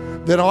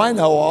one that I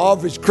know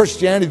of is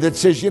Christianity that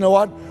says, you know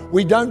what,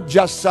 we don't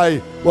just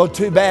say, well,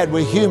 too bad,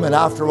 we're human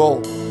after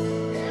all.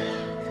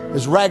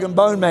 As Rag and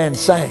Bone Man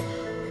sang,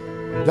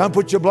 don't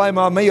put your blame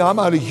on me, I'm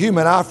only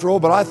human after all.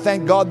 But I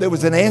thank God there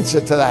was an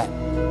answer to that.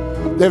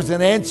 There was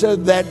an answer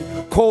that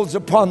calls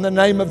upon the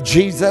name of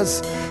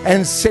Jesus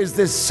and says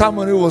there's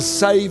someone who will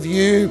save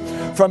you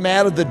from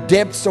out of the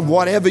depths of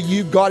whatever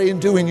you got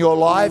into in your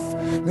life.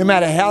 No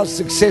matter how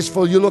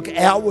successful you look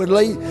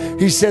outwardly,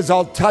 he says,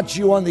 I'll touch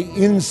you on the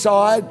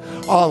inside.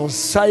 I'll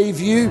save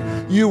you.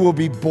 You will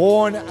be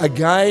born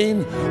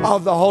again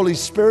of the Holy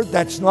Spirit.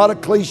 That's not a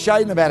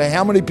cliche, no matter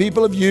how many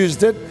people have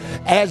used it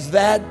as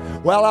that.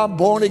 Well, I'm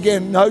born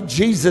again. No,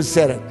 Jesus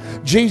said it.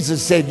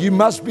 Jesus said, you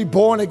must be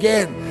born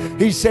again.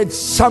 He said,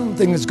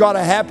 something's got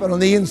to happen on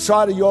the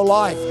inside of your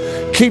life.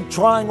 Keep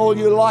trying all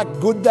you like,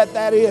 good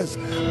that is,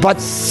 but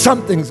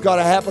something's got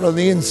to happen on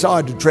the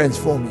inside to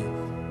transform you.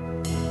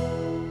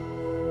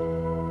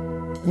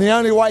 And the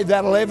only way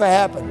that'll ever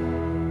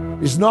happen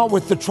is not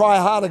with the try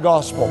harder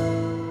gospel,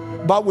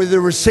 but with the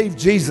receive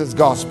Jesus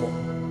gospel.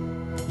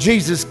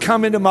 Jesus,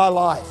 come into my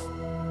life.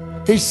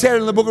 He said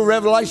in the book of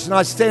Revelation,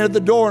 I stand at the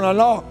door and I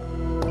knock.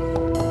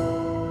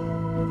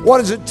 What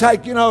does it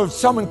take? You know, if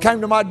someone came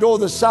to my door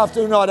this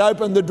afternoon, I'd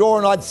open the door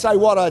and I'd say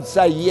what? I'd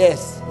say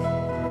yes.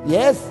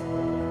 Yes?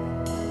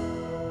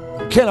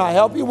 Can I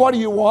help you? What do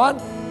you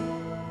want?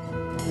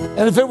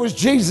 And if it was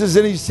Jesus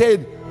and he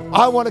said,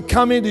 I want to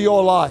come into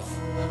your life,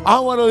 I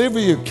want to live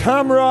with you,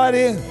 come right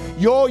in.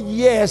 Your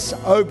yes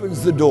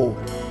opens the door.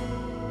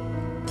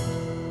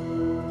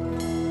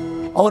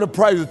 I want to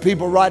pray with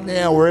people right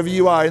now, wherever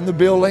you are, in the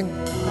building,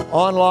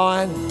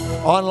 online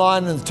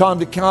in the time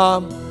to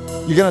come.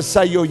 You're going to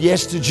say your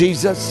yes to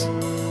Jesus.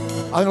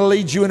 I'm going to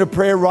lead you in a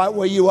prayer right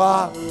where you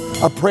are.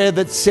 A prayer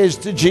that says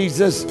to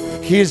Jesus,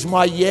 here's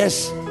my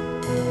yes.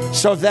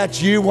 So if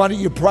that's you, why don't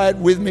you pray it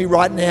with me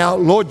right now?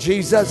 Lord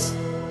Jesus,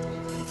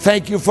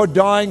 thank you for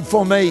dying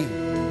for me.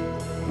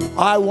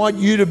 I want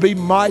you to be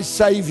my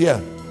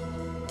Savior,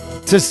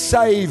 to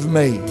save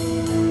me,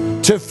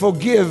 to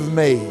forgive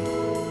me.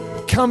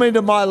 Come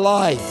into my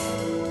life.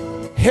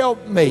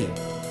 Help me.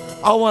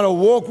 I want to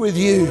walk with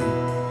you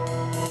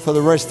for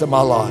the rest of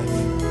my life.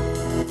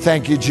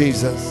 Thank you,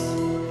 Jesus.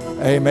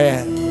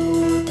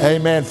 Amen.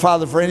 Amen.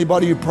 Father, for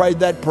anybody who prayed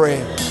that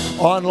prayer,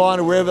 online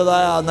or wherever they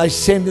are, and they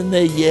send in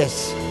their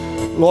yes,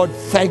 Lord,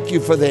 thank you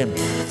for them.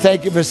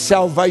 Thank you for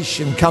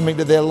salvation coming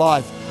to their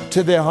life,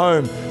 to their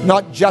home,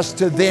 not just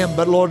to them,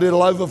 but Lord,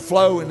 it'll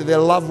overflow into their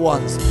loved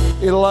ones.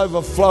 It'll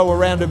overflow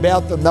around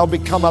about them. They'll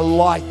become a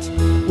light.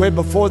 Where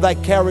before they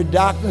carried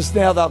darkness,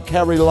 now they'll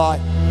carry light.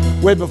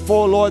 Where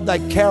before, Lord, they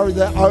carry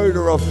the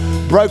odor of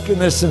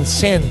brokenness and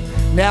sin,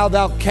 now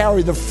they'll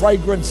carry the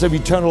fragrance of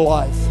eternal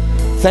life.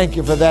 Thank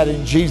you for that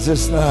in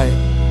Jesus' name.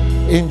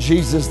 In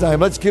Jesus' name.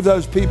 Let's give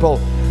those people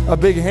a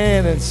big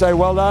hand and say,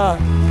 well done.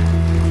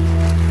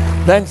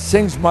 That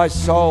sings my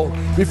soul.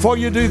 Before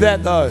you do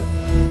that though,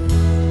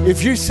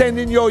 if you send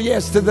in your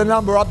yes to the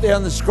number up there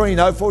on the screen,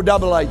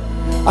 0488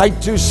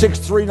 826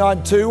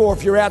 392, or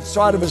if you're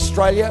outside of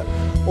Australia,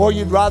 or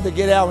you'd rather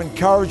get our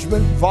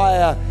encouragement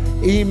via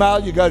email,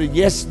 you go to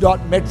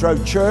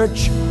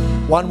yes.metrochurch,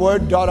 one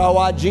word,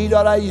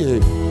 .org.au.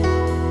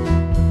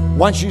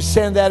 Once you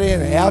send that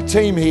in, our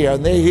team here,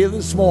 and they're here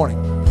this morning,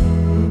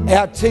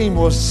 our team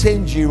will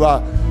send you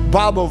a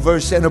Bible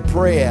verse and a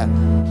prayer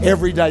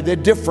every day. They're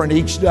different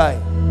each day.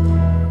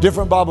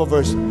 Different Bible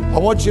verse. I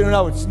want you to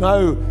know it's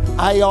no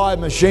AI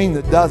machine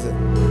that does it.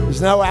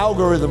 There's no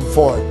algorithm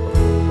for it.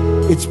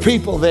 It's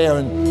people there,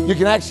 and you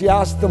can actually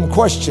ask them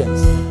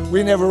questions.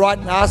 We never write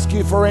and ask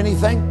you for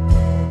anything.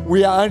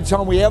 The only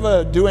time we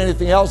ever do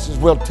anything else is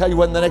we'll tell you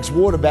when the next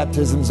water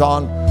baptism's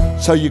on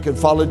so you can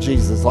follow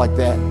Jesus like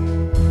that.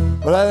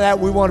 But other than that,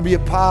 we want to be a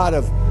part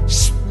of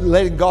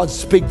letting God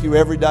speak to you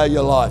every day of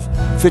your life.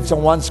 Fits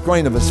on one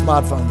screen of a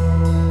smartphone.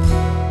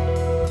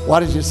 Why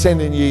did you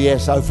send in your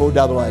yes?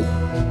 0488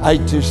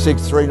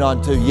 826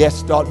 392,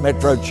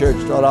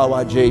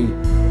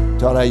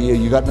 yes.metrochurch.org.au.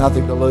 You got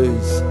nothing to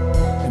lose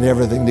and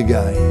everything to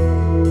gain.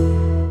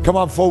 Come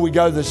on, before we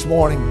go this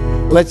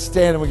morning, let's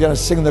stand and we're going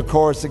to sing the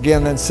chorus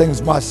again, then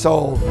sings my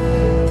soul.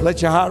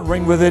 Let your heart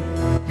ring with it.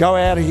 Go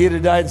out of here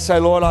today and say,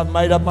 Lord, I've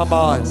made up my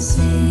mind.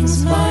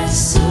 Sings my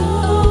soul,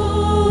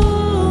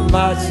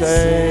 My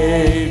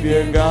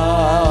Savior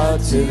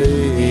God to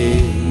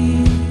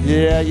thee.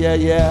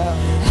 Yeah.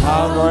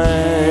 How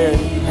great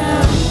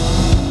thou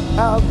art.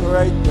 how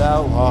great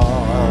thou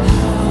art.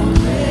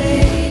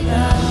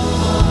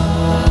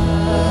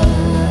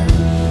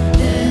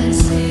 Then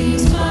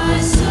sings my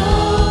soul.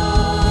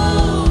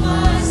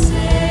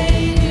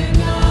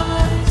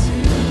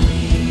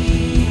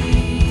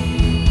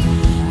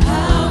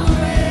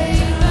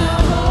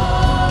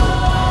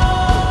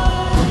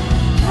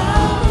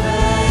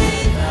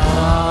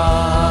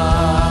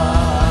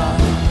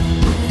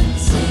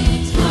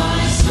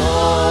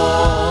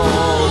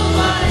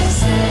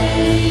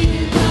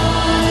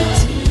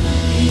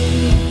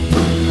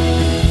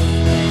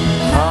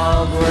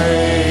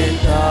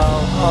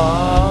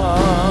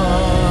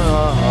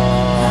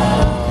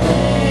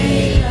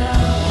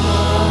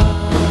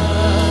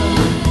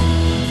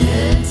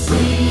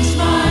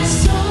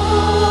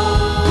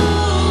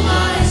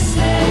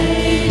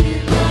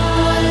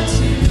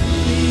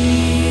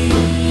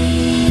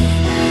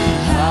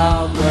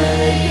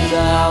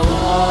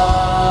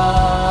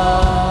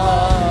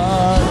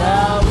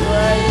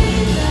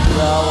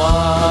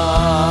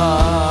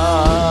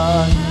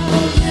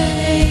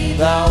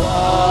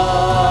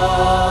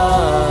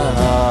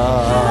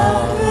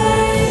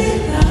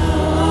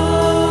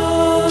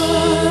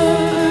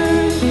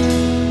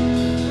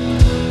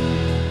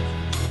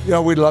 You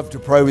know, we'd love to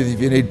pray with you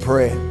if you need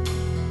prayer.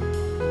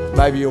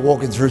 Maybe you're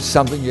walking through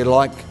something you'd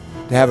like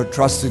to have a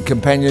trusted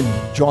companion.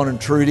 John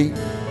and Trudy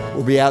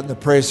will be out in the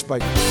prayer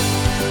space.